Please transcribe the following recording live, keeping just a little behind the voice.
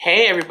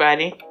Hey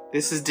everybody,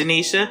 this is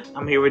Denisha.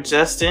 I'm here with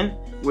Justin.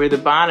 We're the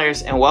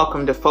Bonners and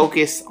welcome to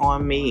Focus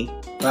on Me.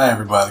 Hi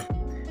everybody.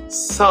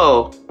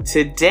 So,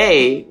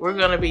 today we're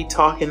going to be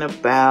talking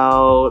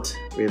about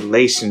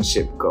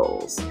relationship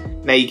goals.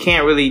 Now, you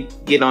can't really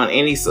get on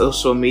any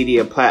social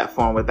media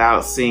platform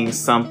without seeing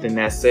something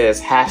that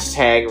says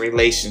hashtag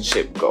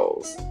relationship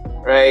goals.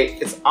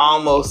 Right? It's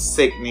almost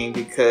sickening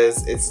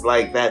because it's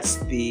like that's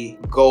the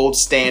gold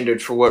standard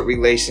for what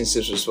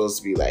relationships are supposed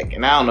to be like.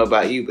 And I don't know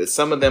about you, but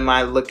some of them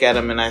I look at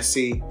them and I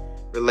see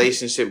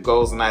relationship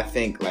goals and I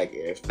think like,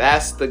 if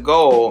that's the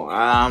goal,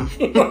 I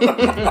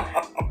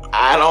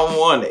don't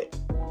want it.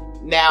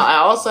 Now, I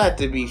also have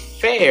to be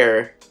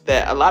fair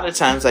that a lot of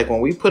times, like when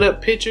we put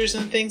up pictures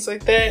and things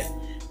like that,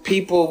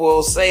 people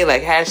will say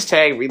like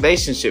hashtag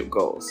relationship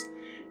goals.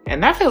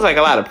 And that feels like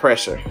a lot of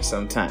pressure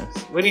sometimes.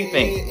 What do you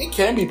think? It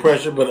can be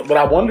pressure, but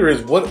I wonder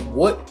is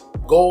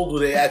what goal do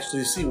they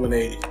actually see when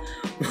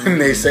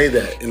they say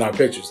that in our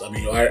pictures? I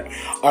mean,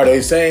 are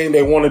they saying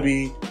they want to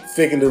be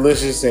thick and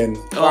delicious and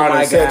fine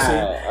and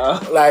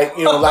sexy, like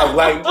you know,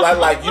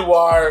 like you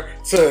are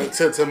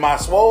to my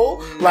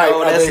swole? Like,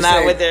 no, that's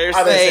not what they're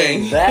saying. Are they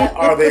saying that?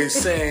 Are they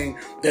saying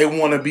they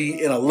want to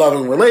be in a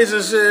loving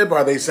relationship?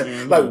 Are they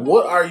saying like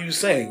what are you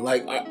saying?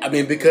 Like, I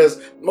mean,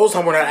 because most of the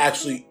time we're not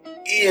actually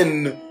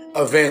in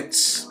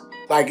events,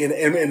 like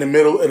in the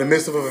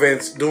midst of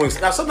events doing.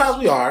 Now sometimes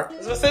we are.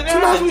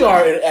 Sometimes we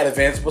are at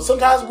events, but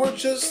sometimes we're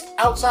just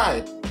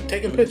outside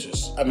taking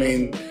pictures. I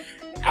mean,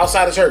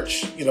 outside the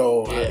church, you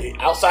know,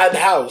 outside the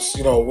house,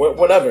 you know,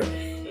 whatever.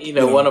 You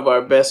know, one of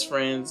our best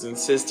friends and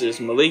sisters,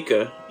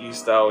 Malika,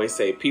 used to always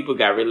say, people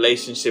got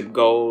relationship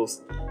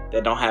goals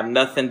that don't have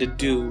nothing to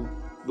do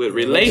with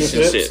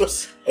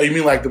relationships. Oh, you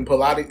mean like them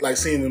Pilates, like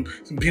seeing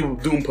some people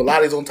doing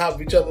Pilates on top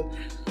of each other?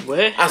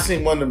 What? I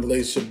seen one of them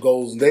relationship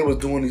goals, and they was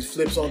doing these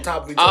flips on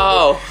top of each other.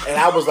 Oh. And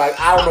I was like,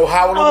 I don't know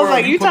how in the world. I was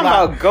like, you talking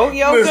about goat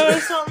yoga or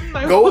something?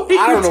 Like, goat?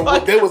 I don't know.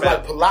 What they was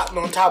like Pilates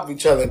on top of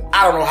each other.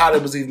 I don't know how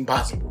that was even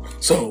possible.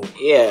 So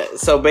yeah,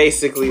 so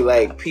basically,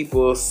 like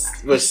people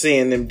were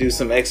seeing them do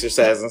some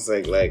exercise and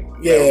say, like,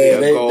 yeah,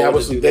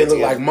 they look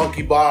like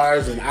monkey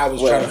bars, and I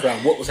was trying to figure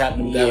out what was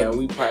happening with that. Yeah,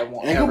 we probably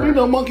won't. Ain't gonna be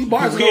no monkey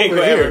bars. We ain't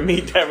gonna ever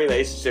meet that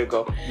relationship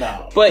goal.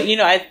 No, but you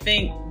know, I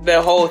think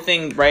the whole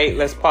thing, right?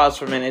 Let's pause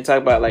for a minute and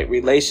talk about like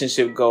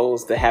relationship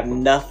goals that have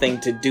nothing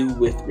to do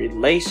with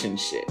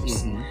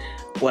relationships. Mm-hmm.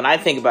 When I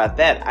think about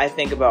that, I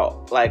think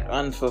about like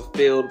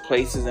unfulfilled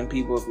places in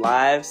people's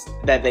lives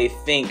that they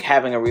think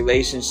having a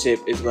relationship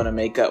is going to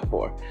make up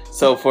for.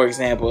 So for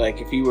example,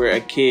 like if you were a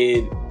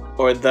kid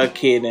or the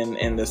kid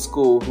in the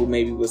school who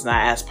maybe was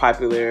not as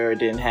popular or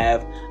didn't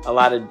have a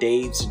lot of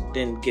dates,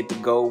 didn't get to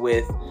go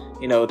with,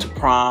 you know, to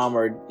prom,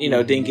 or, you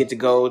know, didn't get to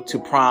go to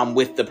prom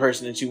with the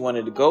person that you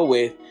wanted to go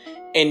with,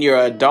 in your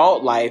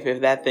adult life,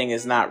 if that thing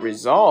is not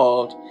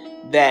resolved,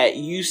 that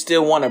you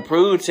still want to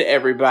prove to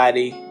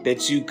everybody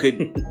that you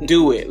could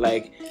do it.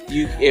 Like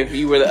if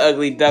you were the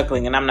ugly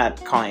duckling, and I'm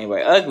not calling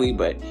anybody ugly,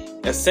 but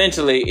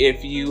essentially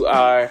if you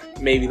are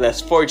maybe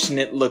less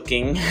fortunate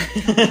looking,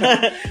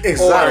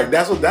 exotic.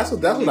 That's what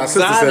my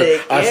sister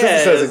said. Our sister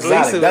says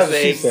exotic. That's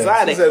what she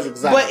says. She says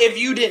exotic. But if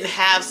you didn't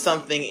have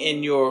something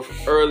in your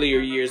earlier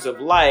years of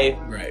life,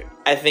 right,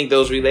 I think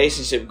those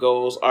relationship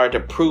goals are to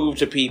prove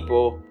to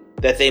people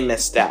that they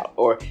missed out.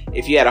 Or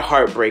if you had a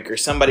heartbreak or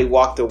somebody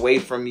walked away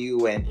from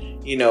you,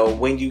 and you know,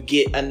 when you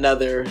get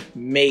another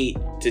mate,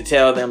 to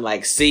tell them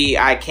like, see,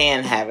 I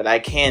can have it, I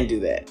can do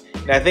that.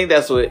 And I think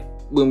that's what,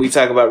 when we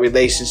talk about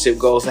relationship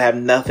goals that have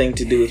nothing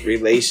to do with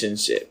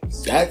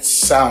relationships, that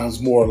sounds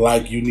more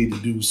like you need to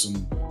do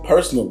some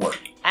personal work.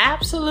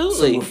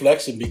 Absolutely. Some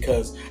reflection,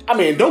 because I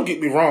mean, don't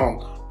get me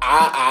wrong,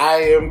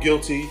 I am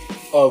guilty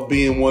of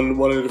being one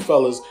of the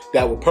fellas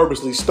that would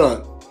purposely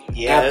stunt.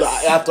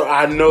 Yes. After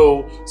I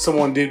know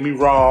someone did me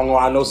wrong, or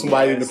I know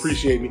somebody didn't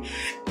appreciate me.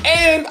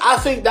 And I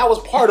think that was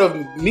part of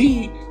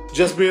me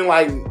just being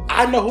like,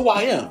 I know who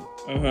I am.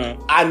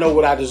 Mm-hmm. I know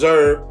what I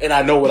deserve, and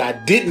I know what I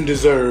didn't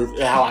deserve,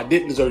 and how I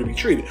didn't deserve to be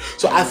treated.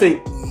 So I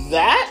think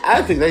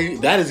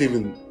that is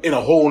even in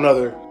a whole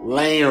nother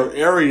lane or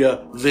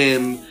area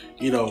than,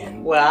 you know.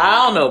 Well,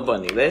 I don't know,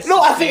 Bunny.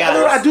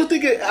 I do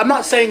think it. I'm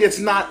not saying it's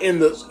not in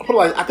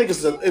the. I think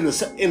it's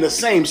in the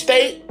same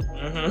state.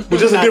 Mm-hmm. But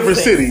just a different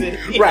city.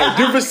 Right?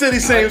 Different city,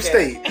 same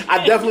state.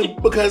 I definitely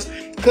because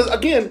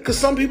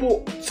some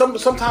people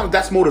sometimes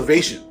that's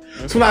motivation.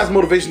 Mm-hmm. Sometimes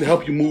motivation to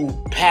help you move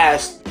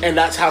past, and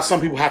that's how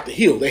some people have to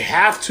heal. They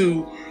have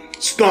to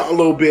stunt a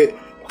little bit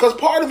because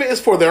part of it is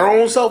for their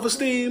own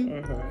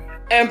self-esteem,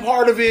 and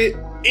part of it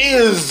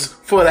is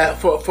for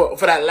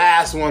that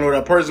last one, or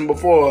that person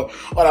before,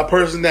 or that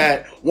person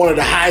that wanted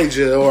to hide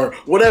you, or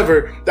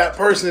whatever, that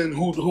person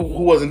who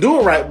wasn't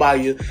doing right by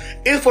you,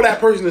 is for that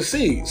person to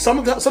see.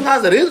 Sometimes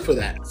that is for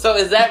that. So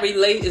is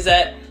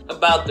that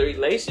about the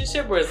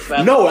relationship, or is it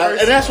about no?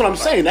 And that's what I'm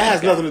saying. That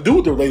has nothing to do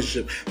with the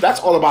relationship.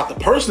 That's all about the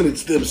person.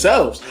 It's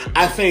themselves.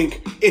 I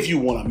think if you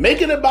want to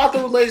make it about the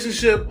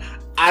relationship,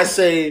 I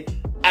say,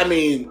 I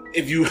mean,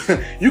 if you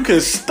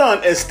can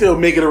stunt and still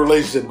make it a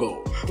relationship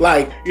goal.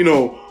 Like, you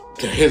know,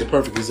 here's a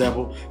perfect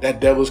example. That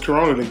devil's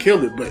Corona and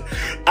killed it. But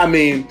I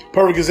mean,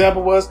 perfect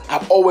example was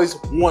I've always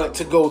wanted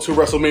to go to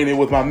WrestleMania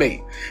with my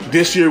mate.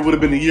 This year would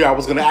have been the year I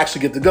was going to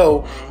actually get to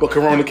go, but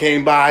Corona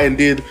came by and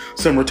did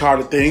some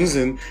retarded things,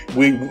 and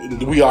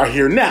we are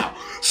here now.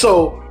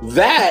 So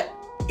that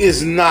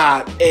is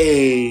not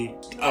a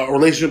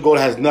relationship goal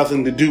that has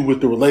nothing to do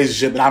with the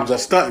relationship, and I'm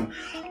just stunting.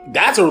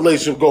 That's a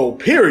relationship goal,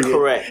 period.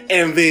 Correct.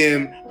 And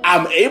then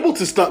I'm able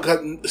to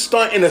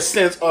stunt in a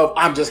sense of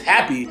I'm just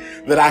happy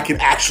that I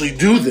can actually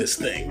do this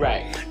thing.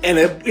 Right. And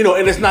and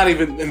it's not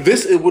even, and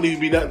this, it wouldn't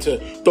even be nothing to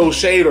throw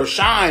shade or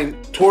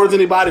shine towards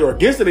anybody or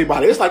against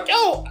anybody. It's like,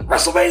 yo,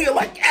 WrestleMania,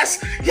 like,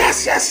 yes,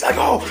 like,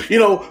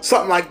 oh,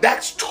 something like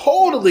that's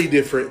totally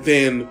different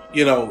than,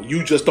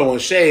 you just throwing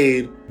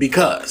shade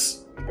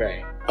because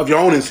of your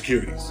own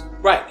insecurities.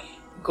 Right.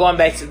 Going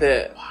back to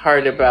the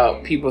part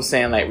about people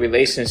saying like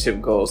relationship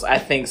goals, I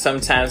think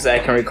sometimes I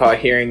can recall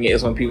hearing it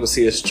is when people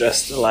see us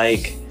dressed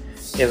like,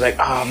 it's like,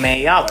 oh man,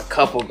 y'all are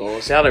couple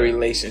goals, y'all are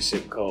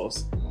relationship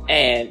goals.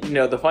 And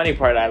the funny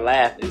part, I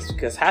laugh, is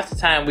because half the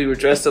time we were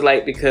dressed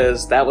alike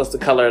because that was the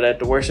color that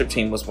the worship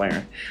team was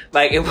wearing.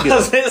 Like, it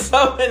wasn't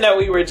something that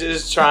we were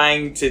just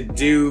trying to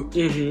do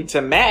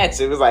to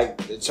match. It was like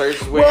the church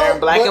was wearing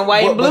black and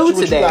white and blue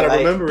today. What you gotta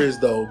remember is,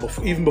 though,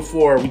 even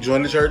before we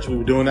joined the church, we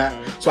were doing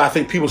that. So I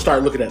think people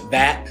started looking at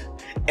that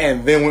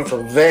and then went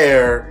from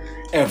there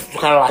and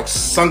kind of like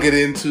sunk it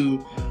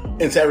into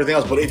everything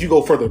else. But if you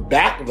go further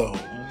back, though,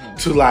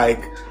 to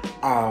like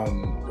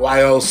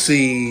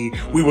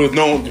YLC, we would have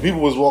known, the people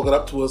was walking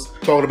up to us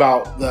talking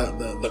about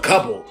the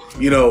couple,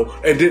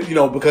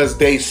 and because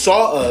they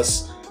saw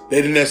us, they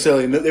didn't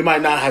necessarily, they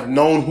might not have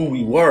known who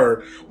we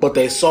were, but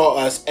they saw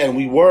us and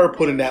we were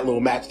putting that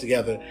little match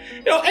together,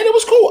 and it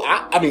was cool.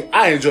 I mean,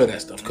 I enjoy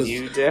that stuff because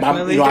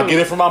I get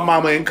it from my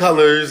mama in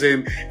colors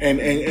and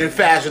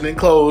fashion and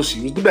clothes.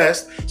 She was the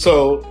best,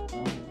 so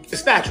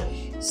it's natural.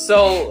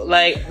 So,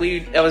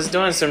 I was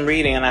doing some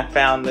reading and I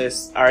found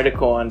this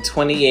article on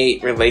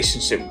 28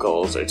 relationship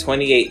goals, or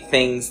 28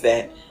 things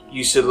that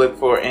you should look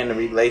for in a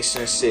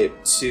relationship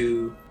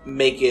to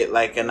make it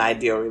like an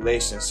ideal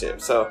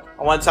relationship. So,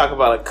 I want to talk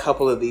about a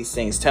couple of these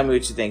things. Tell me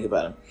what you think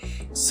about them.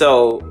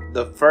 So,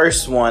 the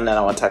first one that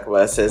I want to talk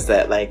about says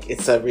that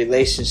it's a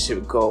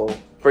relationship goal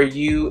for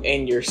you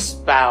and your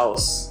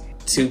spouse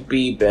to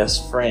be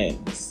best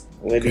friends.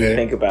 What do you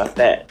think about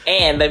that?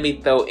 And let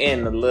me throw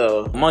in a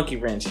little monkey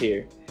wrench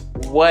here.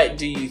 What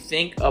do you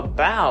think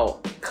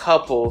about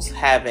couples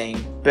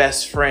having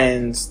best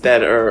friends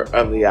that are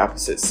of the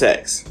opposite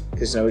sex?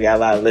 Because we got a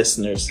lot of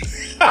listeners.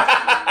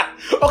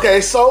 Okay,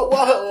 so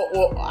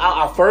well,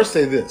 I'll first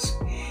say this.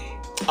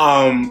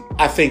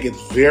 I think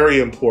it's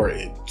very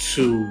important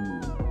to,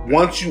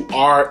 once you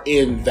are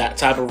in that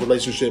type of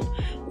relationship,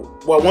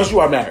 once you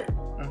are married,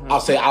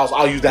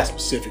 I'll use that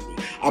specifically.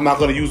 I'm not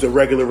going to use a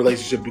regular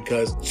relationship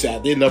because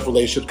sadly enough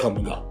relationships come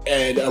and go.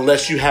 And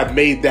unless you have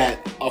made that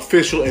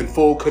official and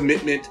full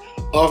commitment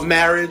of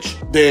marriage,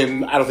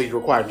 then I don't think you're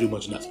required to do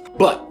much of nothing.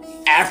 But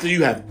after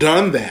you have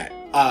done that,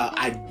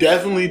 I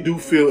definitely do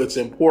feel it's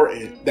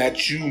important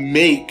that you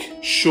make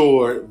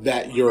sure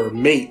that your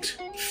mate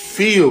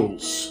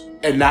feels,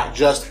 and not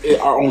just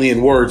are only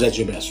in words, as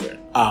your best friend.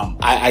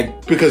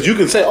 Because you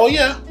can say, oh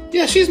yeah,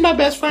 she's my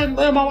best friend,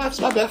 my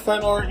wife's my best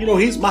friend, or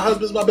my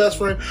husband's my best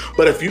friend.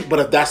 But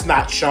if that's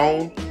not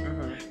shown,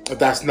 if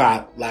that's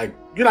not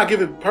you're not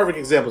giving perfect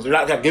examples, you're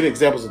not giving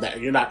examples of that,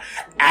 you're not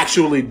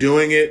actually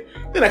doing it,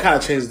 then that kind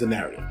of changes the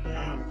narrative.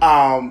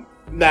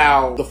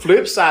 Now the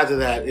flip side to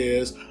that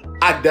is,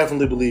 I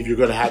definitely believe you're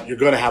gonna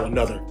have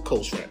another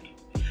close friend.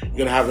 You're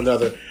gonna have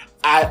another.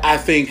 I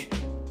think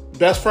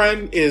best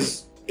friend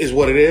is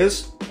what it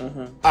is.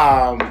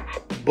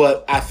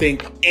 But I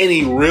think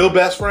any real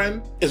best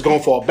friend is going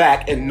to fall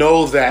back and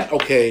know that,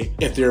 okay,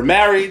 if they're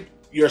married,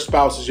 your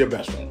spouse is your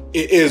best friend.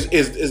 It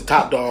is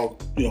top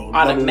dog,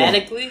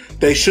 automatically.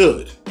 They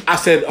should. I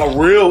said a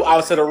real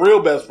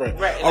best friend.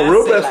 Right, a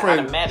real best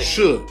friend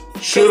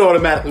should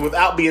automatically,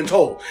 without being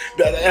told.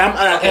 And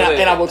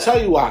I will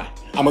tell you why.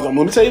 I'm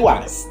going to tell you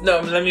why. No,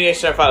 let me make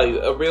sure I follow you.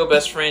 A real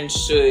best friend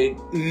should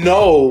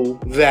know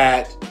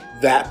that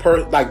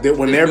person,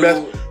 when they're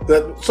best.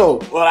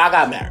 I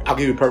got married. I'll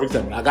give you a perfect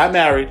example. I got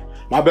married.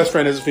 My best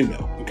friend is a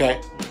female. Okay,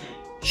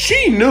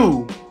 she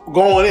knew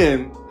going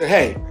in that,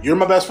 hey, you're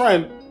my best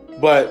friend,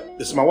 but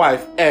this is my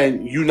wife,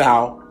 and you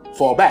now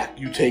fall back.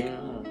 You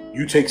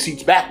take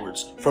seats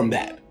backwards from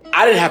that.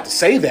 I didn't have to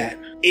say that.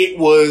 It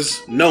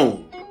was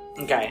known.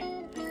 Okay.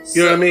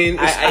 You know what I mean?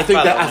 I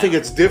think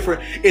it's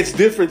different. It's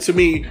different to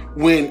me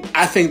when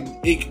I think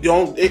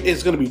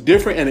it's going to be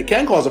different, and it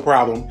can cause a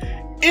problem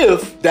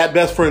if that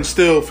best friend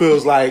still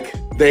feels like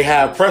they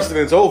have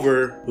precedence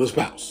over the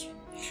spouse.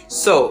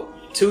 So,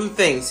 two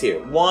things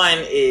here. One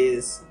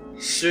is,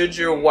 should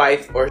your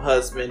wife or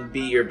husband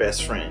be your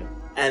best friend?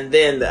 And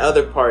then the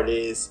other part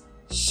is,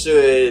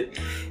 should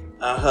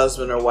a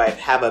husband or wife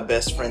have a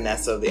best friend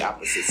that's of the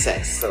opposite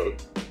sex? So,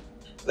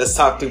 let's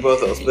talk through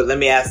both of those. But let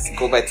me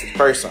go back to the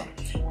first one.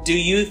 Do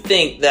you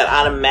think that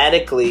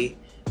automatically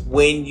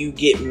when you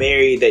get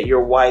married that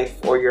your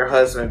wife or your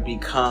husband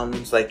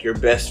becomes like your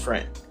best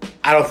friend?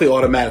 I don't think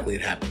automatically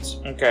it happens.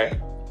 Okay.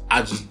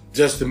 I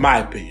just in my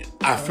opinion,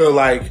 I feel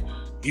like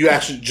you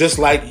actually, just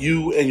like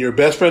you and your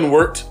best friend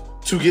worked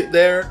to get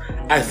there,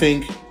 I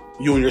think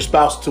you and your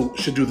spouse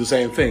should do the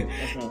same thing.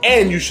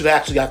 And you should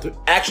actually have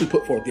to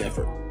put forth the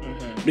effort.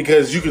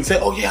 Because you can say,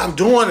 oh yeah, I'm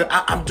doing it,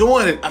 I'm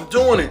doing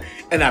it,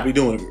 and not be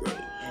doing it really.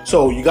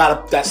 So you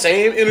got that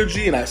same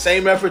energy and that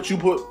same effort you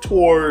put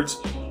towards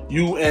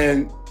you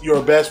and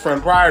your best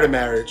friend prior to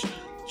marriage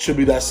should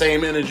be that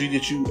same energy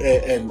that you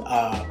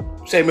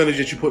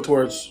put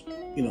towards,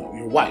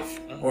 your wife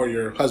or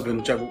your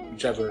husband,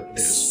 whichever it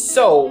is.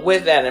 So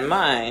with that in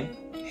mind,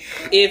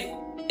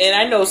 and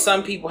I know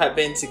some people have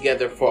been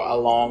together for a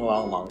long,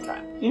 long, long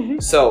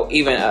time. So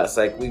even us,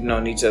 like we've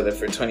known each other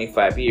for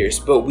 25 years,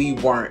 but we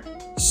weren't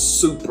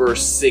super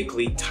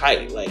sickly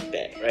tight like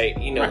that, right?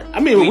 Right. I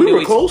mean, we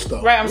were close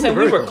though. Right, I'm saying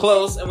we were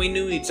close and we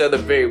knew each other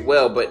very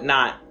well, but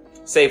not,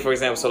 say for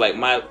example, so like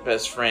my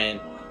best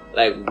friend,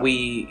 like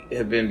we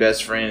have been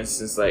best friends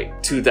since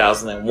like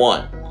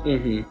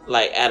 2001.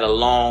 Like at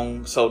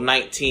so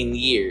 19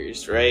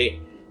 years, right?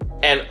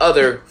 And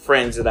other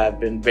friends that I've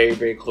been very,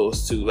 very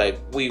close to, like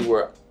we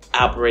were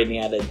operating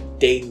at a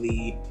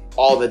daily,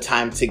 all the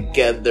time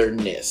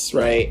togetherness,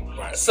 right?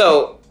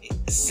 So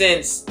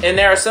and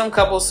there are some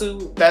couples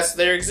who that's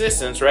their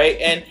existence, right?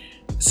 And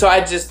so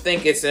I just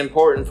think it's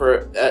important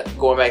for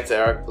going back to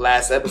our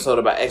last episode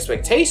about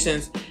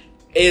expectations.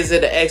 Is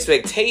it an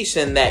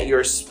expectation that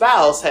your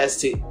spouse has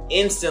to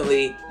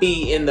instantly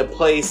be in the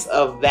place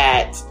of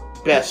that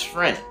best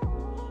friend?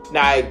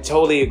 Now, I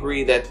totally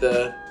agree that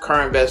the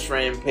current best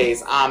friend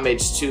pays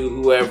homage to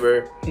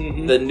whoever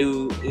the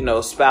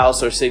new,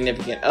 spouse or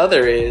significant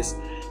other is.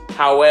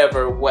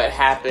 However, what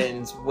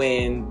happens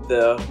when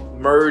the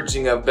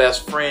merging of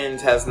best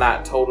friends has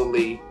not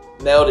totally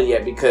nailed it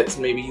yet, because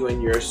maybe you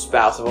and your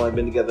spouse have only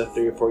been together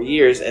 3 or 4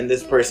 years and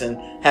this person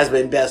has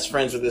been best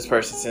friends with this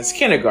person since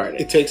kindergarten.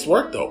 It takes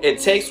work though. It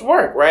takes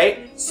work,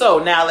 right? So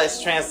now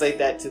let's translate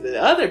that to the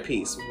other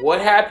piece.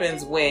 What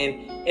happens when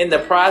in the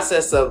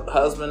process of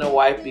husband and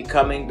wife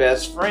becoming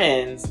best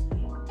friends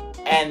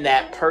and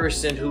that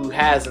person who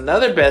has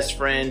another best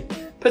friend,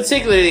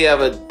 particularly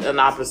of an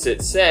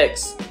opposite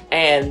sex,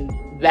 and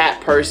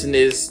that person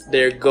is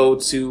their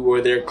go-to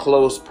or their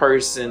close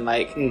person?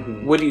 Like,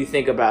 what do you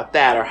think about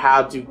that? Or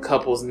how do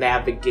couples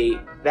navigate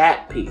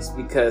that piece?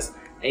 Because,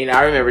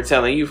 I remember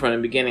telling you from the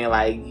beginning,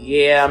 like,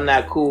 yeah, I'm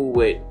not cool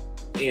with,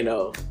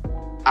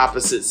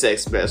 opposite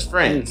sex best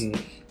friends.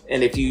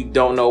 And if you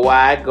don't know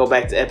why, go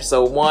back to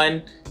episode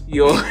 1.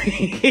 You'll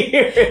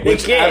hear it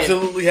Which again.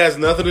 Absolutely has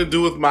nothing to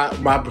do with my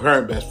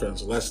current best friend.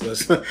 So let's.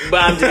 But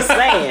I'm just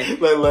saying,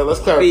 let's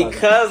clarify.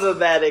 Because of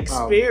that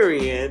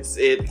experience,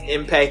 it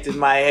impacted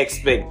my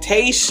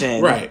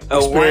expectation. Right.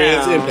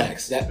 Experience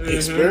impacts that.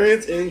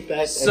 Experience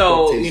impacts.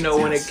 So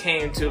when it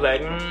came to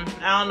like,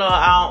 I don't know,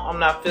 I'm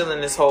not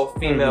feeling this whole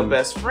female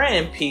best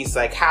friend piece.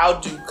 Like, how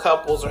do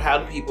couples or how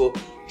do people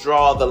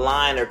draw the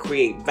line or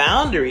create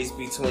boundaries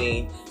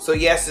between? So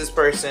yes, this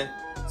person.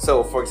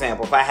 So, for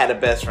example, if I had a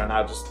best friend,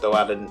 I'll just throw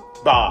out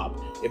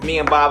Bob. If me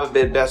and Bob have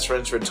been best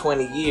friends for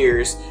 20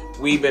 years,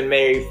 we've been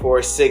married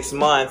for 6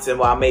 months, and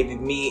while maybe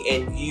me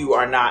and you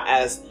are not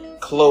as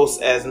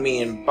close as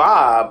me and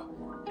Bob,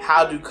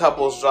 how do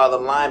couples draw the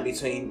line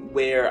between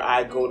where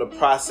I go to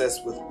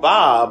process with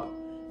Bob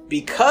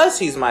because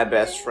he's my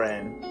best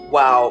friend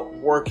while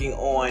working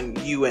on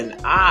you and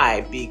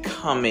I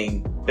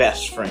becoming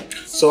best friends?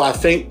 So I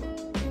think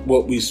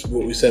what we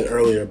said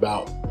earlier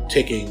about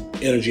taking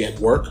energy at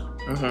work,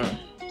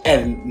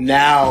 and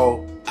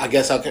now I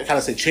guess I'll kind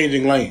of say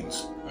changing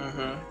lanes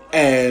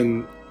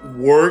and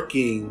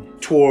working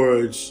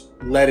towards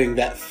letting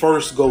that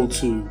first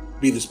go-to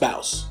be the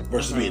spouse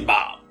versus being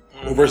Bob,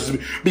 or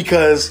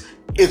because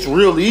it's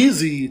real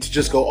easy to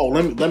just go, oh,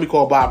 let me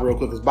call Bob real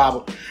quick because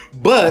Bob,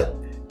 but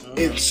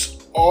it's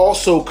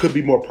also could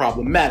be more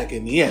problematic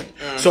in the end.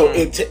 So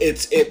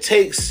it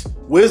takes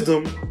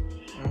wisdom,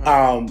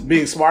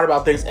 being smart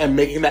about things and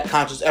making that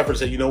conscious effort to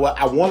say, you know what,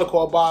 I want to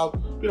call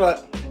Bob. You know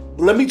what?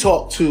 Let me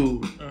talk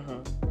to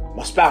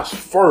my spouse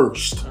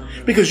first,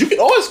 because you can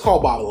always call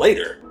Bob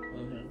later.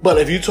 But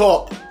if you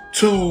talk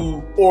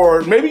to,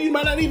 or maybe you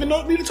might not even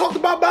need to talk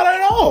about it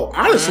at all.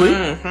 Honestly,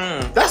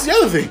 that's the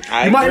other thing.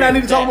 You might not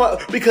need to talk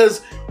about,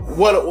 because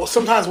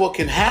sometimes what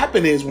can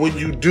happen is when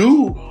you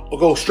do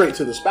go straight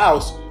to the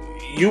spouse,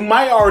 you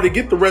might already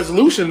get the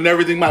resolution and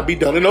everything might be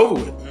done and over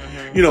with.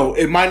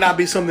 It might not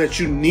be something that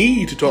you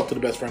need to talk to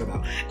the best friend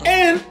about.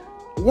 And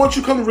once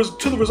you come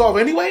to the resolve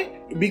anyway,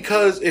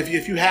 because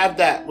if you have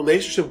that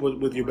relationship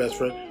with your best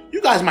friend, you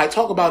guys might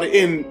talk about it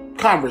in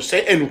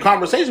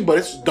conversation, but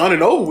it's done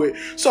and over with.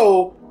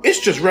 So it's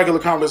just regular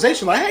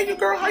conversation, like, hey,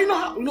 girl,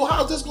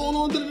 how's this going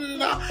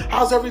on?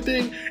 How's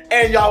everything?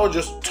 And y'all are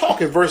just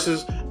talking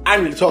versus I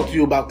need to talk to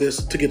you about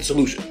this to get a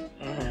solution,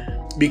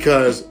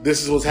 because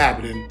this is what's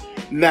happening.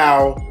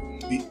 Now,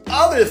 the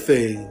other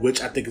thing,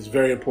 which I think is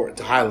very important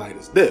to highlight,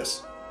 is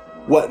this.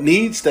 what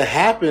needs to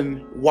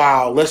happen,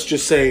 while let's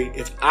just say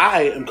if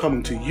I am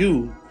coming to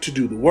you to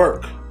do the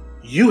work,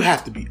 you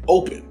have to be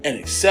open and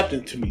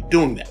accepting to me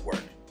doing that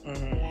work.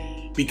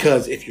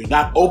 Because if you're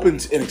not open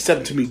and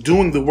accepting to me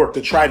doing the work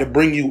to try to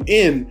bring you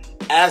in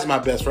as my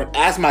best friend,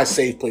 as my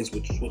safe place,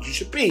 which is what you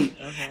should be,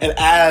 and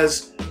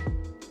as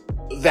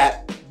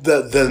that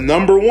the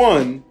number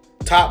one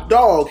top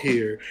dog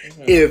here,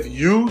 if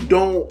you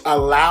don't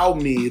allow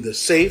me the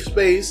safe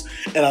space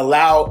and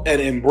allow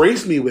and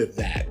embrace me with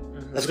that,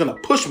 that's gonna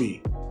push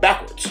me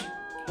backwards.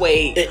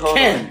 Wait, it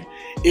can.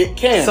 It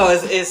can. So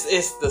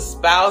it's the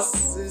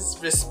spouse's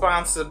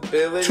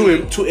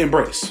responsibility to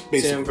embrace,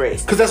 basically. To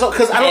embrace. Because that's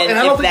because I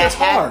don't think that's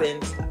hard.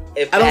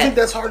 I don't think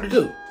that's hard to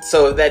do.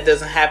 So if that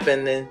doesn't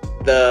happen, then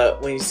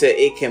when you said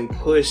it can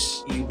push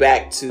you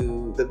back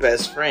to the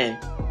best friend.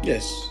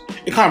 Yes,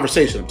 in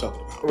conversation I'm talking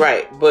about.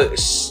 Right, but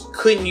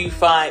couldn't you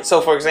find?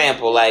 So for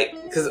example, like,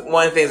 because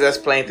one of the things that's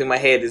playing through my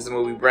head is the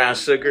movie Brown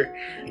Sugar,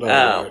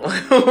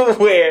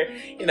 where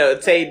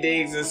Taye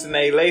Diggs and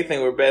Sinead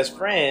Lathan were best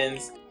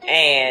friends.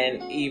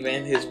 And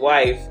even his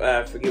wife,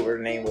 I forget what her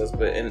name was,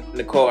 but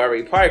Nicole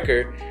R.E.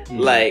 Parker,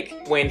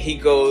 like when he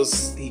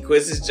quits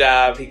his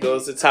job, he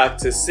goes to talk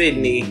to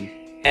Sydney.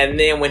 And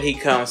then when he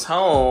comes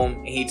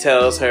home, he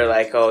tells her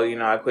like, oh,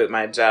 I quit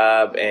my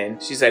job.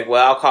 And she's like,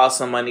 well, I'll call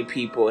some money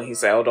people. And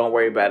he's like, oh, don't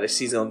worry about it.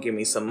 She's going to give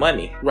me some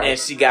money. Right. And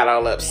she got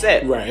all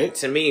upset. Right.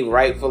 To me,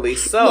 rightfully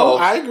so. No,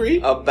 I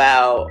agree.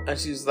 And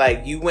she was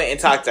like, you went and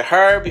talked to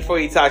her before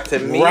you talked to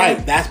me.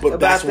 Right. That's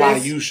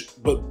why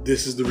but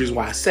this is the reason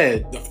why I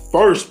said the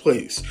first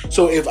place.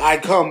 So if I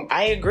come.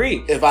 I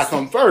agree. If I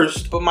come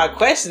first. But my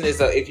question is,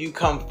 though, if you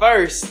come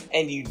first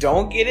and you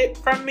don't get it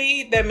from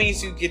me, that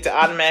means you get to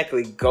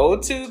automatically go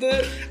to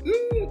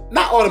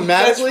not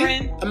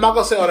automatically. I'm not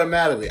gonna say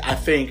automatically. I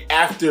think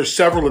after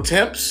several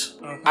attempts,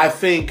 I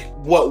think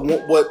so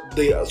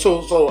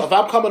if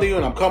I'm coming to you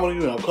and I'm coming to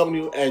you and I'm coming to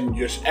you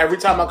and every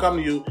time I come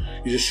to you,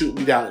 you just shoot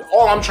me down.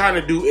 All I'm trying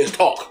to do is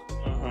talk.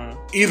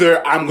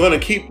 Either I'm gonna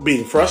keep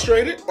being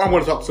frustrated or I'm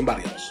gonna talk to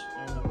somebody else.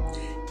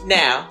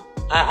 Now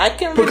I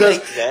can because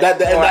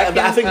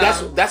I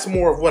think that's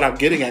more of what I'm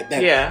getting at.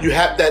 That you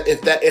have that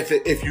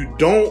if you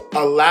don't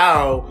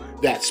allow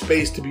that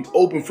space to be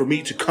open for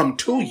me to come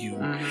to you,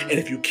 and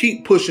if you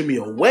keep pushing me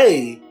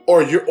away,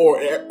 or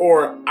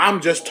I'm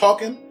just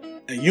talking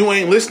and you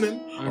ain't listening,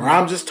 or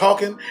I'm just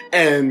talking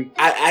and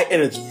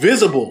and it's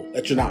visible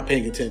that you're not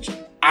paying attention.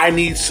 I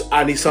need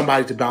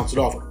somebody to bounce it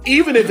off of.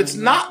 Even if it's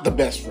not the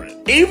best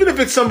friend. Even if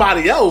it's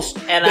somebody else.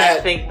 And I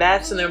think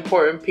that's an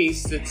important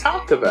piece to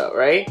talk about,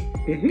 right?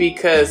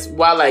 Because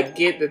while I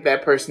get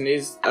that person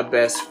is a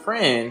best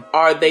friend,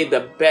 are they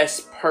the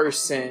best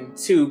person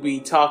to be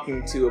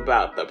talking to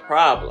about the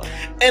problem?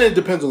 And it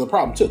depends on the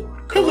problem too.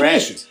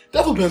 Correct.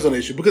 Definitely depends on the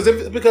issue.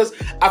 Because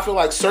I feel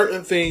like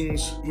certain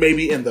things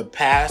maybe in the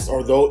past,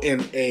 or though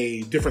in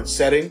a different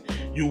setting,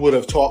 you would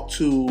have talked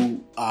to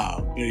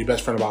your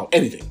best friend about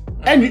anything.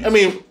 And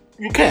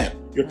you can.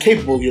 You're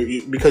capable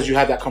because you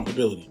have that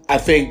comfortability. I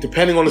think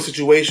depending on the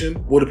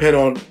situation will depend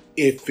on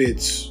if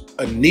it's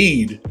a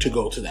need to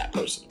go to that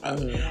person.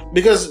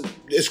 Because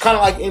it's kind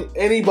of like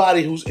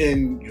anybody who's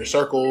in your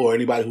circle or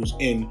anybody who's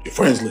in your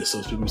friends list.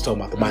 So we was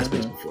talking about the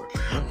MySpace before.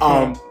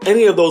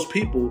 Any of those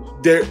people,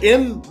 they're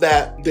in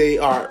that they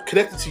are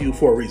connected to you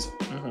for a reason.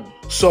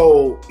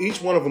 So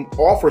each one of them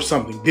offers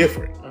something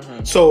different.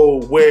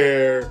 So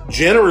where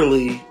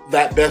generally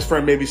that best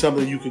friend may be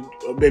something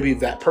maybe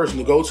that person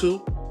to go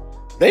to,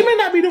 they may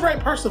not be the right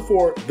person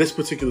for this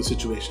particular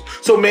situation.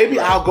 So maybe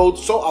I'll go.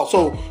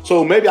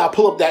 So maybe I'll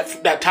pull up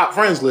that top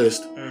friends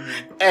list,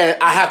 and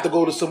I have to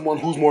go to someone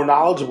who's more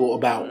knowledgeable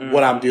about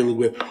what I'm dealing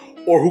with,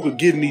 or who could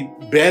give me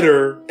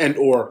better and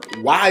or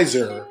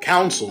wiser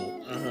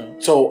counsel,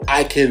 so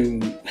I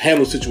can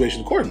handle the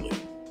situation accordingly.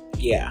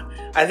 Yeah,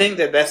 I think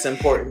that's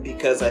important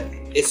because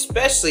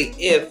especially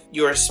if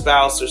your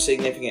spouse or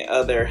significant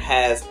other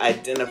has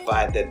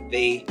identified that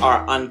they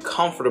are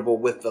uncomfortable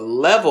with the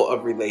level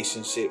of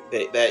relationship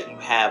that you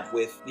have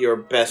with your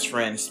best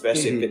friend,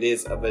 especially if it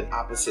is of an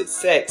opposite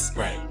sex,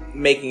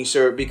 making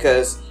sure,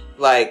 because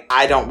like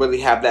I don't really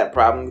have that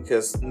problem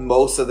because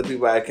most of the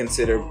people I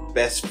consider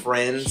best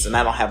friends, and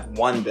I don't have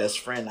one best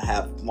friend, I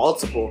have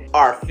multiple,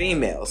 are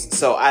females.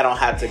 So I don't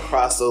have to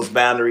cross those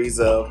boundaries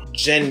of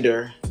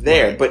gender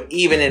there. But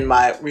even in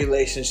my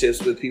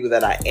relationships with people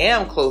that I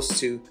am close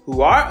to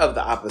who are of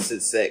the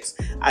opposite sex,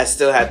 I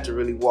still have to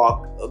really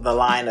walk the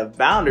line of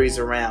boundaries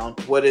around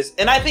what is,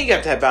 and I think you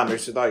have to have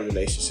boundaries with all your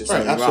relationships.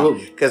 Right,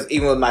 absolutely. Because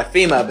even with my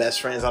female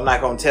best friends, I'm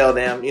not going to tell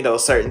them,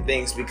 certain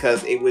things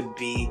because it would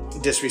be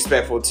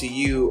disrespectful to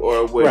you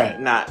or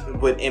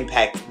would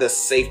impact the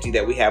safety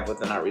that we have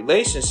within our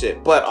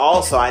relationship. But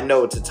also I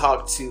know to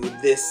talk to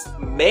this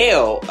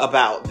male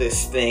about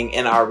this thing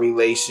in our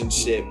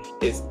relationship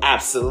is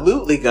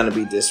absolutely going to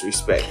be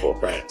disrespectful.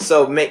 Right.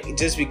 So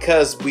just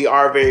because we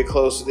are very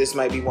close, this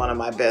might be one of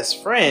my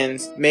best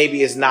friends,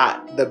 maybe is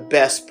not the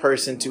best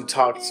person to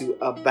talk to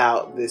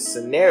about this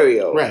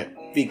scenario. Right.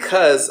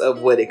 because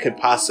of what it could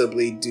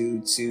possibly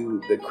do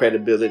to the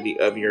credibility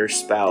of your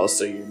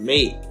spouse or your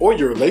mate. Or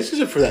your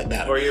relationship, for that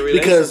matter. Or your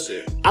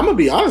relationship. Because I'm going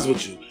to be honest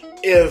with you.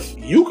 If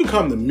you could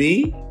come to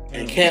me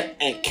and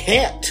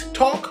can't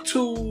talk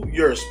to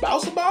your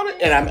spouse about it,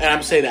 and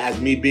I'm saying that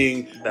as me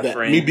being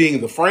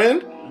the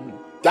friend,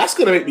 that's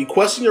going to make me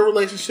question your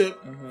relationship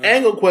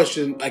and go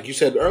question, like you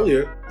said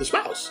earlier, the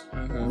spouse.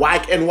 Why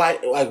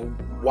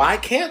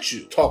can't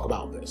you talk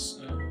about this?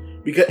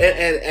 Because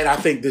and I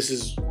think this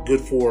is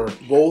good for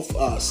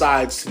both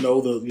sides to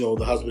know,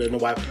 the husband and the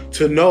wife,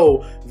 to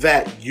know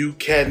that you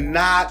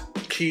cannot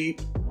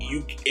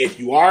if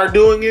you are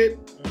doing it,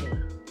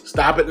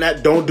 stop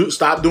it.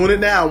 Stop doing it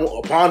now.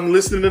 Upon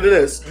listening to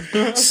this,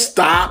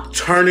 stop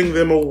turning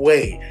them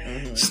away.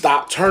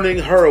 Stop turning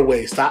her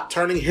away. Stop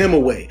turning him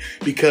away.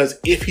 Because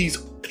if he's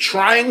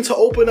trying to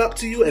open up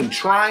to you and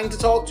trying to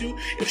talk to you,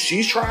 if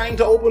she's trying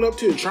to open up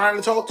to you and trying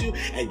to talk to you,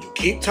 and you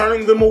keep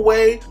turning them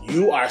away,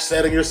 you are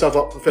setting yourself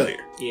up for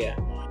failure. Yeah.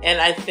 And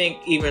I think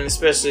even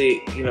especially,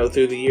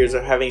 through the years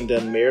of having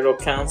done marital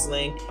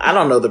counseling, I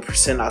don't know the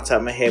percent off the top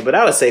of my head, but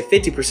I would say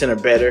 50% or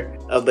better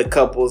of the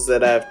couples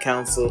that I've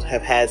counseled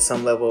have had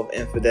some level of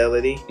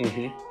infidelity.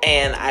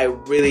 And I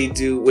really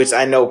do, which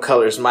I know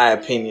colors my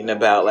opinion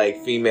about like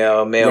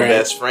male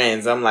best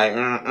friends. I'm like,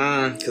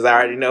 because I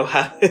already know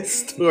how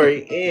this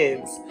story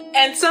ends.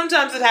 And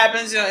sometimes it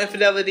happens,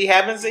 infidelity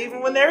happens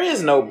even when there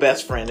is no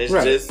best friend. It's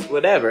just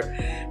whatever.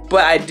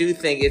 But I do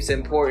think it's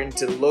important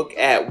to look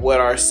at what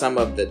are some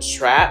of the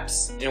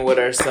traps and what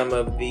are some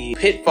of the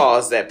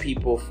pitfalls that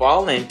people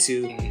fall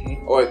into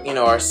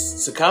or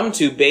succumb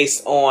to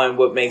based on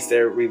what makes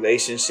their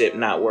relationship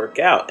not work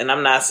out. And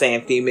I'm not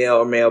saying female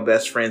or male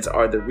best friends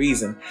are the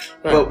reason.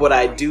 But what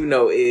I do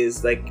know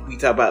is, like we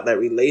talk about that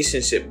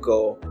relationship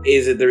goal,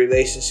 is it the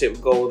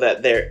relationship goal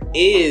that there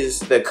is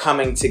the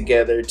coming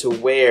together to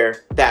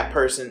where that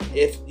person,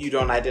 if you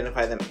don't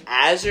identify them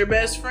as your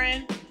best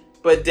friend,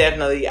 but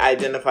definitely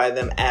identify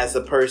them as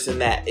a person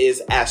that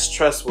is as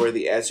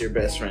trustworthy as your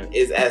best friend,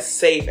 is as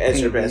safe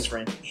as your best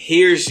friend,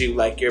 hears you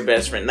like your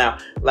best friend. Now,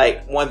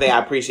 like, one thing I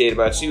appreciate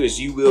about you is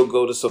you will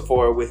go to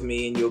Sephora with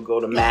me and you'll go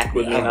to Mac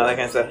with me and all that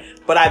kind of stuff.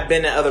 But I've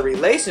been in other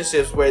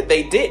relationships where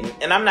they didn't.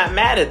 And I'm not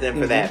mad at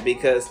them for that,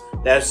 because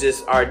that's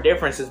just our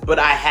differences. But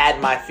I had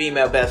my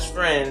female best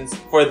friends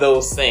for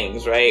those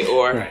things, right?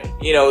 Or,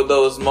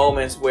 those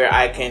moments where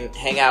I can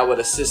hang out with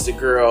a sister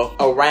girl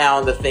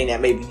around the thing that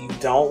maybe you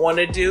don't want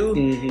to do.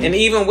 And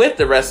even with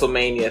the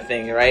WrestleMania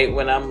thing, right?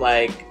 When I'm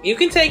like, you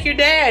can take your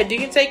dad, you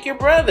can take your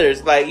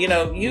brothers, like, you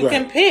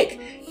can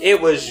pick.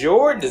 It was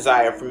your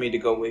desire for me to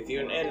go with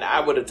you, and I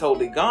would have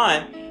totally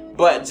gone.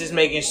 But just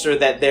making sure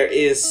that there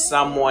is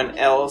someone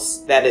else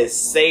that is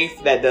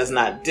safe, that does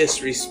not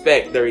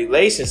disrespect the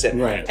relationship.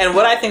 Right. And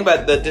what I think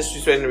about the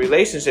disrespecting the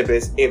relationship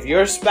is, if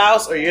your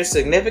spouse or your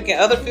significant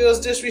other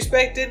feels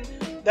disrespected,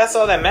 that's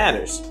all that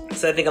matters.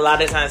 So I think a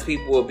lot of times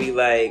people will be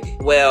like,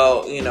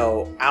 well, I don't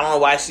know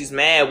why she's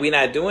mad. We're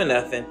not doing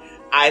nothing.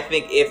 I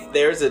think if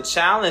there's a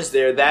challenge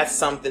there, that's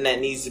something that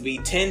needs to be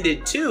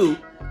tended to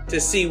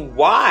see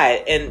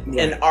why.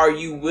 And are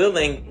you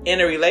willing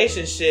in a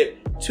relationship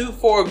to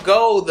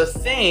forego the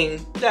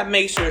thing that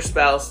makes your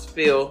spouse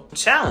feel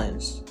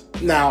challenged?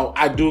 Now,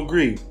 I do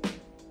agree.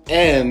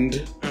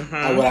 And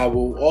what I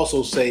will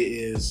also say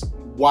is,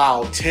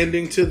 while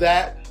tending to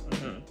that,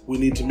 we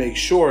need to make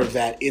sure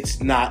that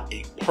it's not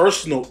a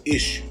personal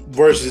issue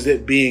versus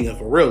it being a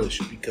real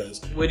issue. Because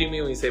what do you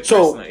mean when you say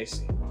personal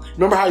issue?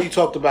 Remember how you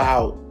talked about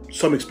how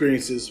some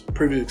previous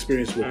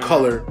experience will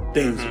color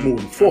things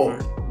moving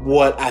forward.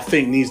 What I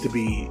think needs to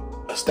be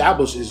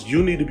established is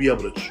you need to be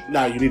able to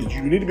you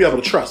need to be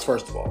able to trust,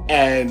 first of all.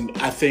 And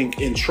I think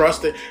in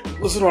trusting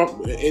your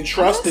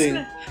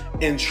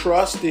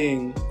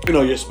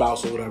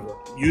spouse or whatever,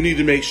 you need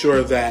to make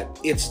sure that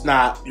it's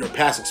not your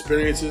past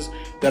experiences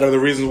that are the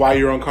reasons why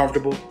you're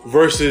uncomfortable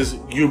versus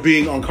you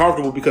being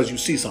uncomfortable because you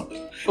see something.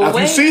 Now,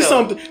 if you see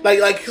something,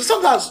 like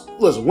sometimes,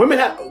 listen, women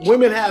have sixth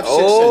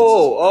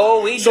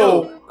senses. We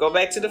do. Go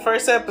back to the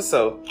first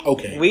episode.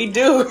 Okay, we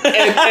do,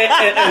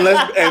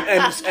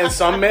 and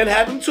some men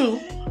have them too,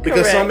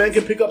 because some men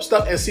can pick up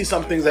stuff and see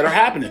some things that are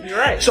happening. You're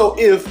right. So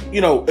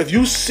if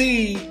you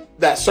see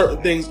that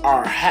certain things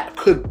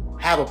could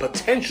have a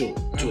potential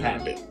to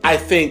happen, I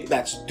think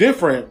that's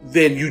different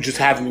than you just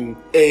having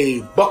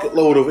a bucket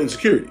load of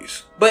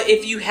insecurities. But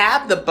if you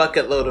have the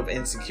bucket load of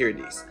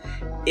insecurities,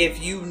 if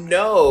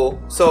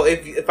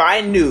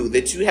I knew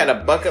that you had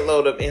a bucket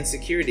load of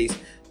insecurities,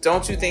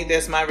 don't you think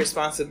that's my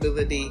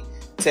responsibility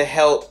to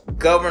help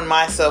govern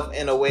myself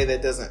in a way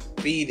that doesn't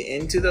feed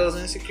into those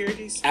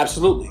insecurities?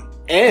 Absolutely.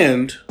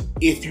 And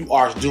if you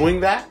are doing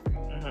that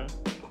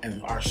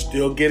and are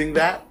still getting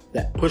that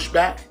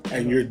pushback,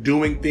 and you're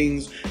doing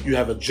things, you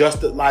have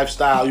adjusted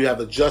lifestyle, you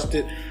have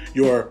adjusted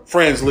your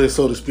friends list,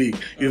 so to speak,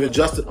 you've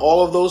adjusted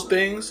all of those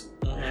things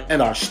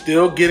and are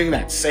still getting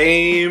that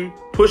same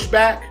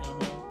pushback,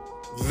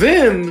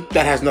 then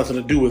that has nothing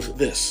to do with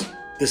this.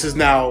 This is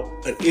now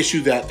an issue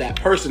that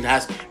person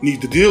needs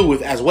to deal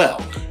with as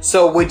well.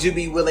 So would you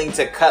be willing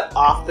to cut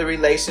off the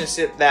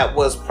relationship that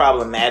was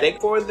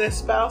problematic for the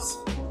spouse?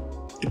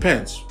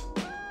 Depends.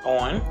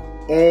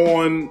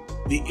 On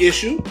the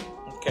issue.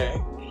 Okay.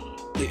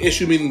 The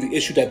issue meaning the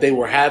issue that they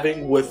were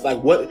having with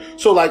like what.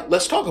 So like,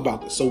 let's talk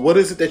about this. So what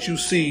is it that you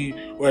see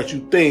or that you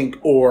think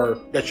or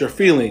that you're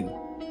feeling?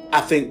 I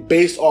think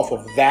based off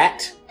of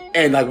that,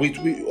 and like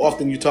we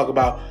often you talk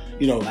about,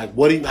 you know, like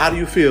how do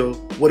you feel?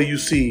 What do you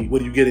see?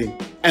 What are you getting?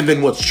 And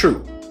then what's true?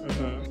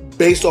 Mm-hmm.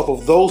 Based off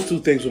of those two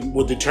things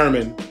would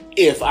determine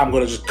if I'm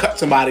going to just cut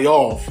somebody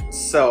off.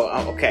 So,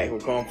 okay, we're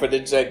going for the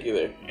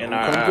jugular. And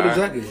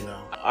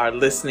our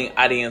listening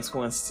audience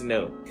wants to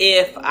know.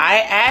 If I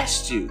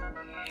asked you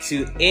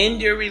to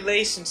end your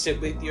relationship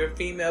with your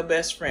female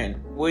best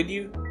friend, would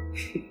you?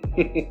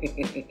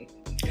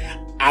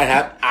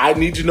 I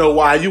need to know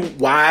why.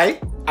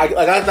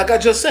 Like I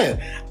just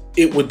said,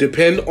 it would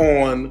depend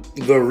on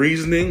the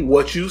reasoning,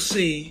 what you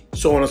see,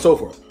 so on and so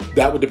forth.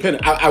 That would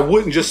depend. I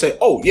wouldn't just say,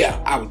 oh yeah,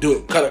 I would do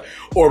it, cut it,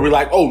 or be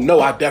like, oh no,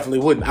 I definitely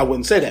wouldn't. I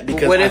wouldn't say that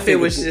because. What if it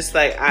was just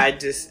like, I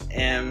just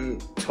am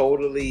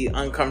totally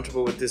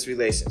uncomfortable with this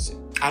relationship?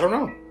 I don't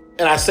know,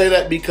 and I say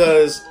that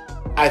because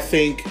I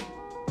think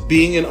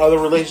being in other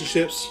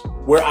relationships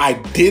where I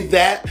did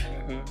that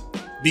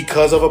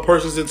because of a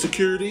person's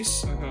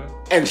insecurities.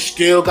 And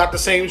still got the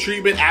same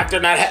treatment after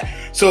not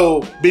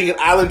so being an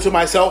island to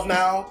myself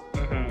now,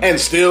 and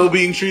still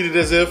being treated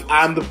as if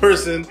I'm the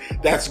person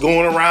that's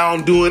going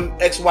around doing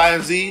X, Y,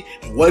 and Z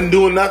and wasn't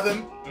doing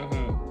nothing.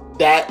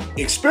 That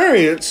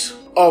experience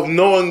of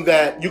knowing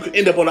that you could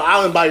end up on an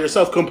island by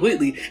yourself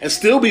completely and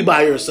still be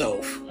by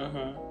yourself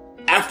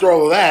after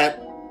all of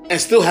that and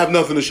still have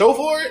nothing to show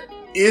for it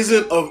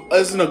isn't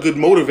a good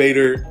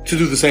motivator to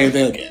do the same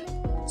thing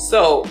again.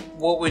 So,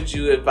 what would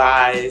you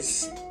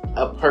advise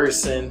a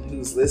person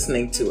who's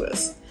listening to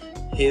us?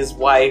 His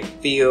wife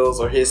feels,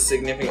 or his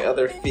significant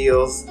other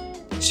feels,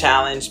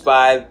 challenged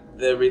by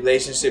the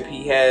relationship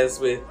he has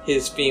with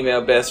his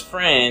female best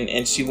friend,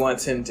 and she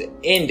wants him to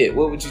end it.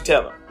 What would you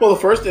tell him? Well,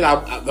 the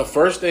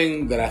first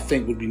thing that I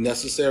think would be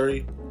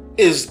necessary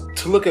is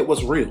to look at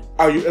what's real.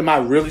 Am I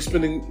really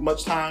spending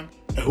much time?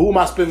 And who am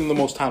I spending the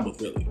most time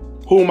with, really?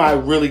 Who am I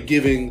really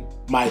giving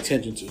my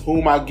attention to?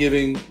 Who am I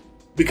giving?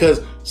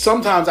 Because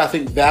sometimes I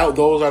think that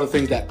those are the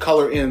things that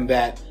color in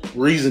that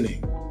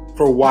reasoning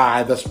for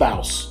why the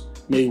spouse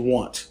may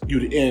want you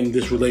to end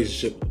this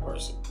relationship with the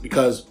person.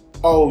 Because,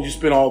 oh, you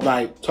spent all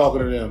night talking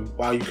to them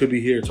while you could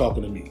be here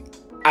talking to me.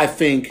 I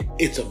think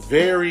it's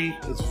very,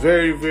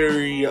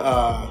 very,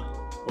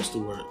 what's the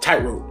word?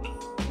 Tightrope.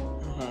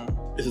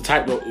 It's a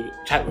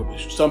tightrope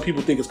issue. Some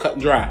people think it's cut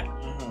and dry.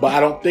 But I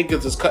don't think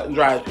it's as cut and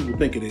dry as people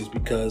think it is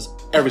because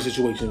every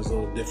situation is a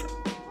little different.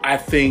 I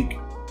think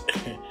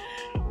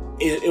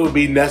it would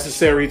be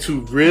necessary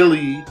to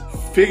really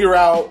figure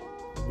out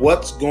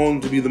what's going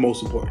to be the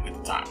most important at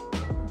the time,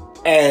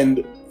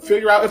 and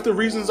figure out if the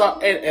reasons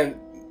are and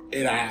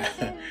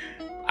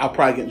I'll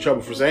probably get in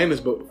trouble for saying this,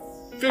 but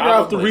figure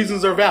out if the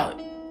reasons are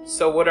valid.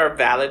 So, what are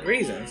valid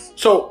reasons?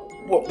 So,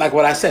 like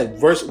what I said,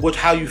 versus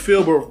how you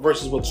feel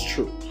versus what's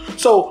true.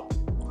 So,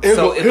 if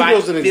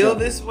I feel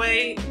this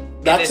way,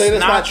 not saying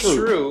it's not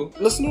true.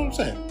 Listen to what I'm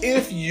saying.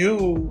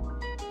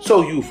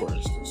 For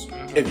instance,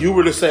 if you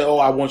were to say, "Oh,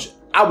 I want you,"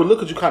 I would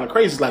look at you kind of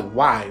crazy. Like,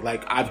 why?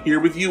 Like, I'm here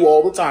with you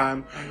all the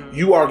time.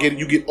 You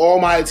get all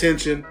my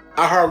attention.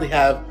 I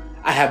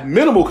have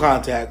minimal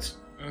contact.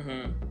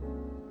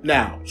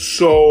 Now,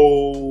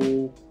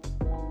 so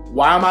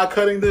why am I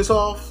cutting this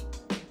off?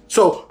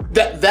 So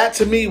that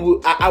to me,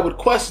 I would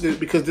question it,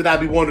 because then I'd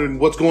be wondering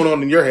what's going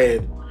on in your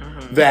head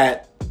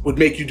that would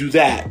make you do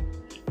that.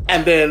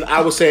 And then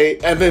I would say,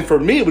 and then for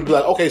me, it would be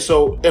like, okay,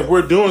 so if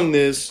we're doing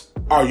this,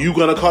 are you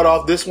going to cut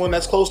off this one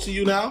that's close to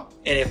you now?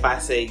 And if I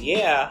say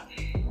yeah,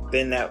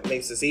 then that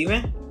makes us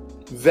even?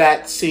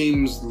 That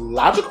seems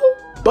logical.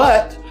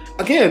 But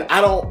again,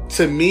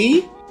 to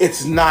me,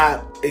 it's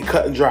not a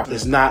cut and dry.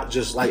 It's not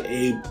just like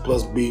A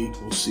plus B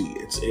equals C.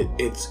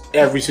 It's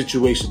every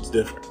situation's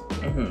different.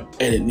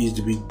 And it needs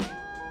to be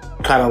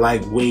kind of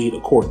like weighed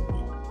accordingly.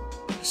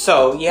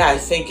 So, yeah, I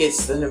think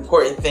it's an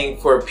important thing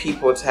for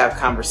people to have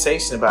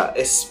conversation about,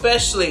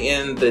 especially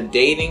in the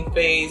dating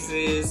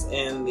phases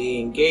and the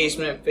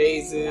engagement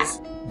phases.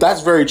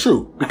 That's very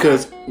true,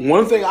 because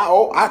one thing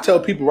I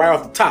tell people right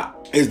off the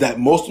top is that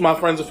most of my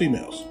friends are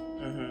females.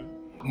 And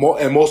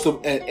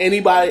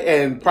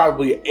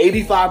probably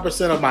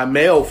 85% of my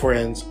male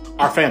friends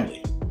are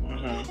family.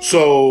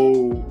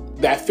 So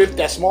that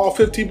small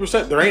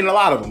 15%, there ain't a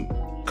lot of them,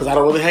 because I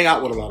don't really hang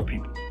out with a lot of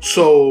people.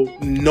 So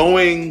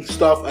knowing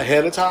stuff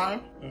ahead of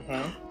time,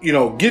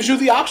 gives you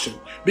the option,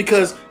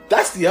 because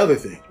that's the other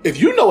thing.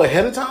 If you know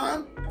ahead of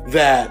time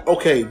that,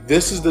 okay,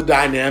 this is the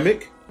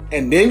dynamic,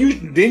 and then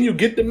you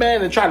get the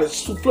man and try to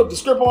flip the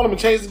script on him and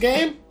change the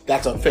game,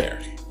 that's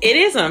unfair. It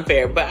is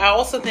unfair, but I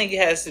also think it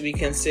has to be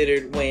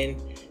considered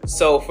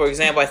so for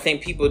example, I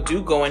think people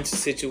do go into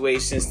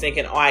situations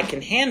thinking, oh, I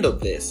can handle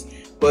this.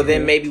 But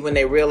then maybe when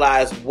they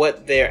realize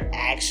what they're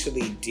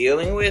actually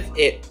dealing with,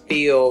 it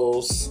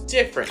feels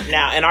different.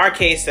 Now, in our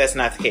case, that's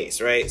not the case,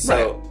 right?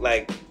 So,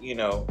 like, you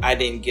know, I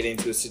didn't get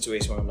into a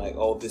situation where I'm like,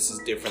 oh, this is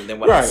different than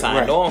what I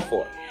signed on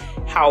for.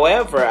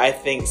 However, I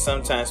think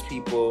sometimes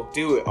people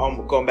do it.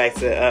 Going back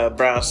to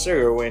Brown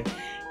Sugar, when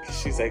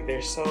she's like,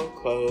 they're so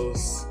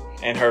close.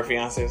 And her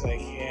fiance is like,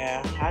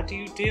 yeah, how do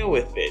you deal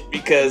with it?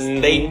 Because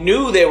they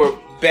knew they were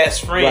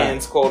best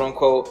friends, quote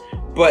unquote.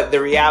 But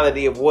the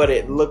reality of what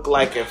it looked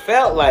like and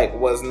felt like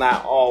was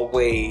not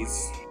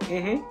always,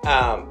 you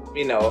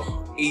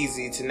know,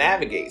 easy to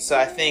navigate. So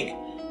I think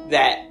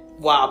that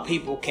while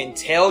people can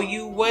tell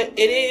you what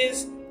it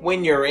is,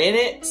 when you're in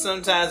it,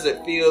 sometimes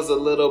it feels a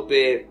little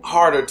bit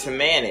harder to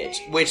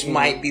manage, which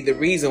might be the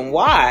reason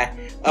why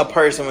a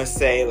person would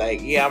say,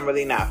 like, yeah, I'm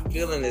really not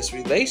feeling this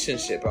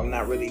relationship. I'm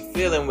not really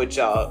feeling what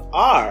y'all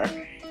are.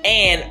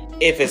 And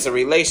if it's a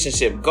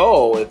relationship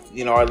goal, if,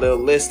 you know, our little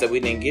list that we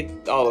didn't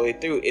get all the way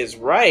through is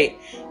right,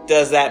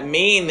 does that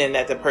mean then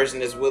that the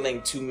person is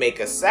willing to make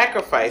a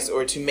sacrifice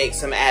or to make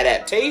some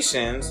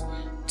adaptations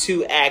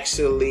to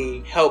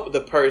actually help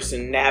the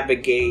person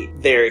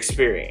navigate their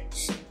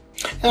experience?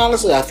 And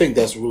honestly, I think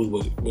that's really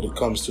what it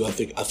comes to. I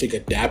think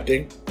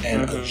adapting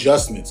and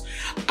adjustments.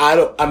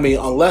 I mean,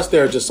 unless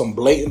there are just some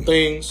blatant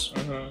things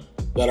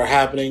that are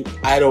happening,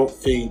 I don't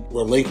think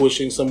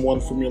relinquishing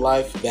someone from your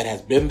life that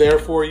has been there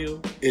for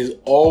you is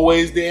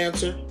always the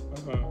answer.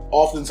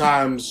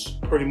 Oftentimes,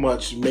 pretty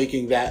much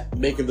making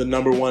the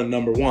number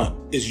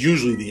one is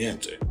usually the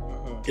answer.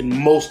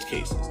 In most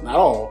cases, not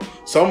all.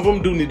 Some of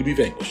them do need to be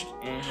vanquished.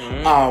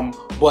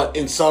 But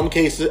in some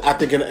cases, I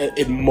think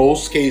in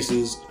most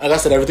cases, like I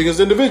said, everything is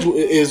individual.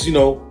 It is, you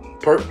know,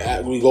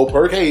 we go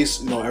per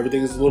case. You know,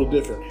 everything is a little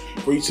different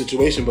for each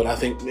situation. But I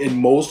think in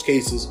most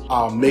cases,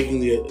 making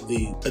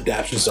the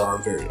adaptations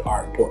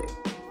are important.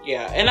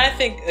 Yeah, and I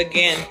think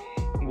again,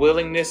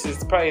 willingness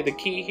is probably the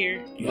key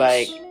here.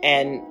 Yes.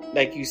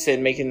 Like you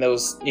said, making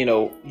those, you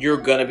know, you're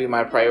gonna be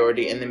my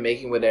priority, and then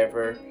making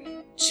whatever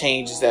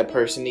changes that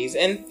person needs.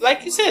 And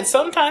like you said,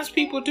 sometimes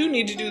people do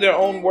need to do their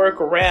own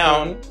work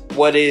around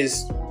what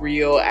is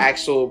real,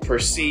 actual,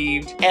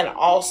 perceived, and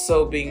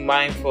also being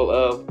mindful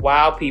of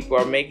while people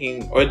are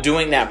making or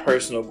doing that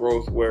personal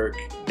growth work,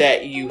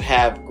 that you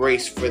have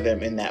grace for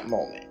them in that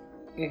moment.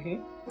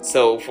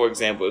 So, for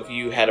example, if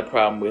you had a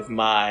problem with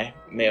my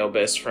male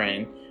best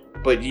friend,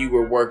 but you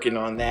were working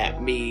on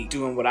that, me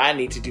doing what I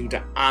need to do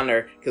to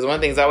honor, because one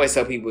of the things I always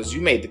tell people is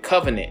you made the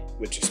covenant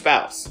with your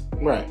spouse.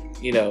 Right.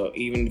 You know,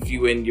 even if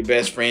you and your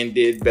best friend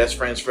did best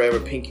friends forever,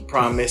 pinky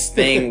promise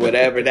thing,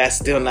 whatever, that's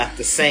still not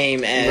the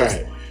same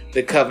as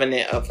the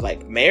covenant of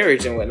like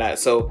marriage and whatnot.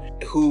 So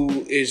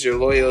who is your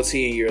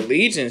loyalty and your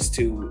allegiance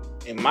to?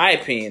 In my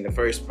opinion, the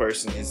first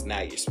person is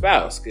not your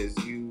spouse, because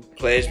you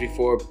pledged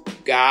before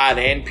God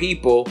and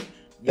people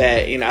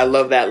that, you know, I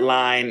love that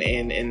line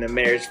in the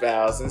marriage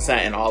vows. It's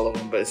not in all of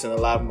them, but it's in a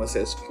lot of them. It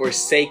says,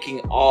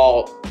 forsaking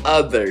all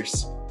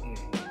others,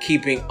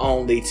 keeping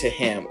only to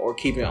him or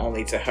keeping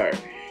only to her.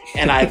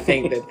 And I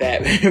think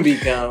that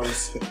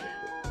becomes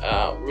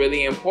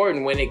really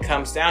important when it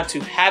comes down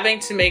to having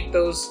to make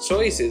those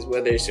choices,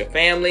 whether it's your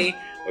family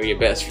or your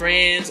best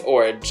friends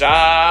or a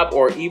job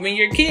or even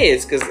your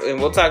kids. And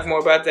we'll talk more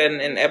about that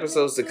in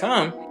episodes to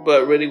come.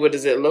 But really, what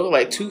does it look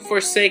like to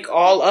forsake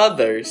all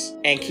others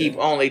and keep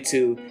only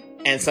to?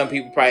 And some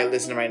people probably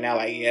listening right now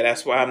like, yeah,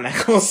 that's why I'm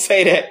not going to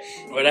say that.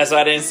 Or that's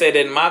why I didn't say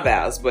that in my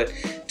vows. But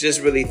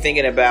just really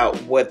thinking about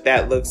what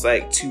that looks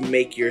like to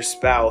make your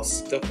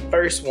spouse the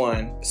first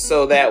one.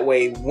 So that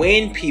way,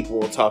 when people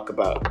talk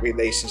about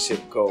relationship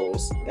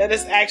goals, that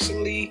is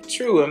actually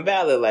true and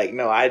valid. Like,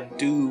 no, I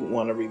do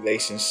want a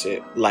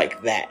relationship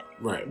like that.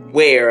 Right.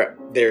 Where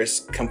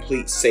there's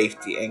complete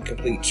safety and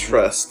complete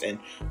trust and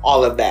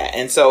all of that.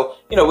 And so,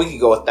 you know, we could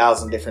go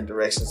 1,000 different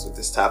directions with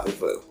this topic,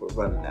 but we're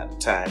running out of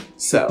time.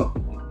 So,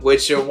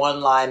 what's your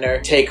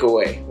one-liner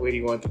takeaway? What do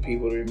you want the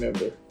people to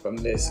remember from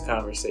this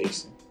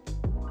conversation?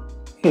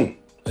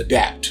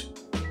 Adapt.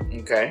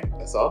 Okay,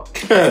 that's all.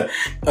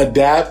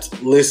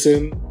 Adapt,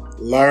 listen,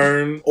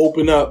 learn,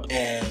 open up,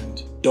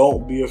 and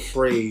don't be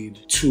afraid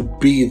to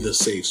be the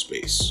safe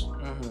space.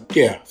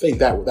 Yeah, I think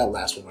that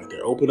last one right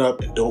there. Open up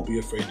and don't be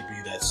afraid to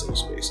be that safe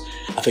space.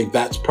 I think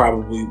that's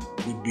probably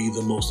would be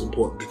the most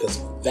important, because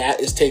if that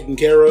is taken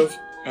care of,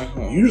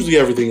 usually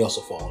everything else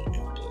will fall into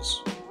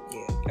place.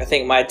 Yeah, I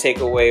think my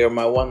takeaway or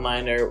my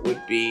one-liner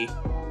would be,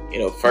 you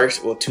know,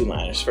 two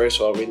liners. First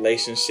of all,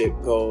 relationship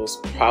goals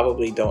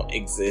probably don't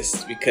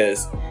exist,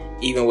 because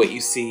even what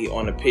you see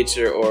on a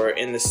picture or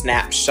in the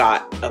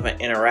snapshot of an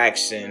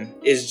interaction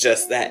is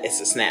just that. It's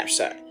a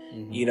snapshot.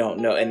 You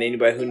don't know. And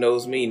anybody who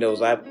knows me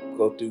knows I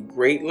go through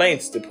great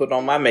lengths to put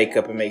on my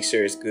makeup and make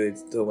sure it's good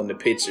still when the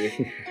picture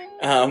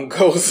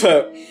goes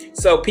up.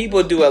 So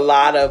people do a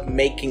lot of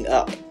making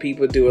up.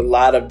 People do a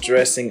lot of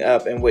dressing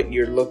up. And what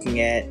you're looking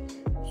at,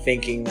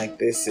 thinking like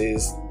this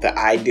is the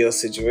ideal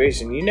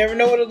situation, you never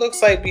know what it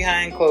looks like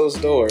behind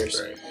closed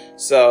doors. Right.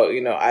 So,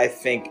 you know, I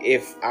think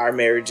if our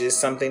marriage is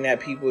something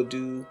that people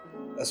do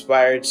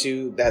aspire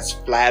to, that's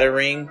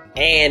flattering,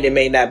 and it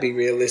may not be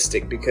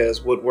realistic,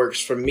 because what works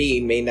for me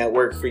may not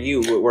work for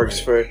you. What works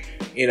for,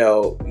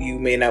 you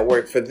may not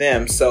work for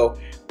them. So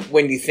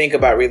when you think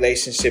about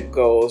relationship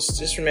goals,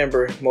 just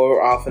remember,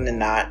 more often than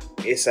not,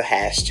 it's a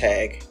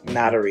hashtag,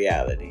 not a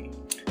reality.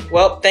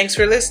 Well, thanks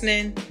for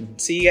listening.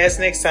 See you guys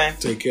next time.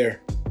 Take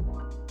care.